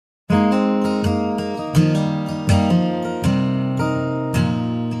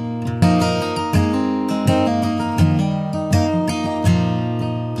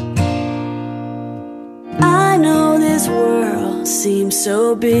seems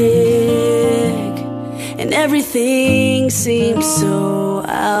so big, and everything seems so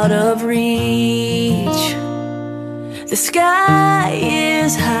out of reach. The sky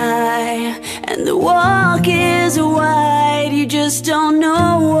is high and the walk is wide. You just don't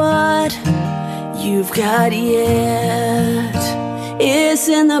know what you've got yet. It's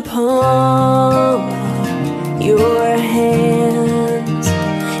in the palm of your hands.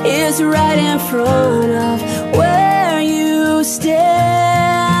 It's right in front of where you stand.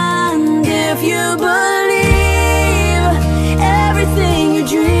 If you believe everything you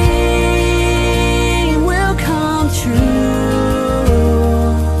dream will come true,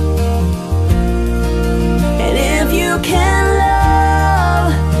 and if you can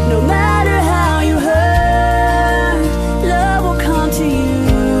love, no matter how you hurt, love will come to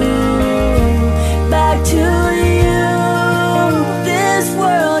you, back to you. This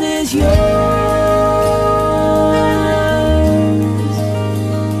world is yours.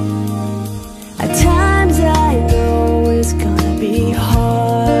 At times I know it's gonna be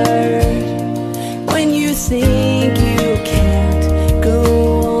hard when you think you can't go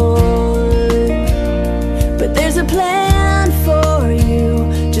on, but there's a plan for you.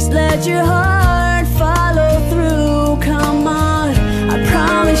 Just let your heart follow through. Come on, I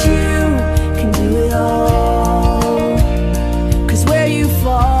promise you can do it all. 'Cause where you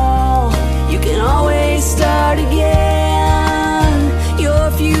fall, you can always start again. Your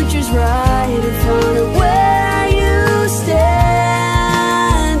future's right in front of where you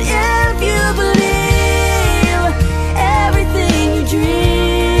stand. If you believe everything you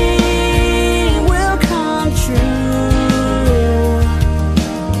dream will come true,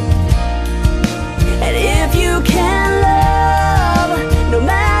 and if you can love, no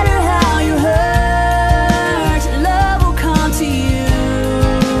matter how you hurt, love will come to you,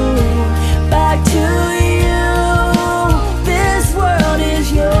 back to you. This world is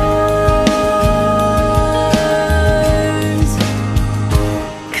yours.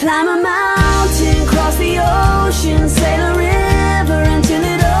 Climb a mountain, cross the ocean, sail a river until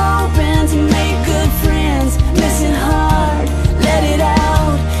it opens. Make good friends, listen hard, let it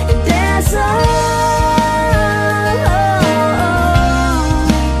out, and dance on.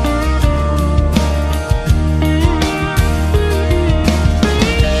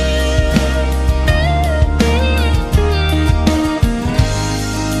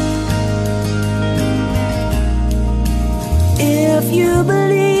 If you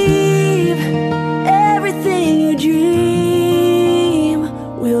believe everything you dream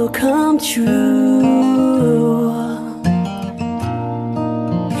will come true,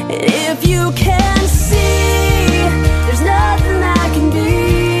 and if you can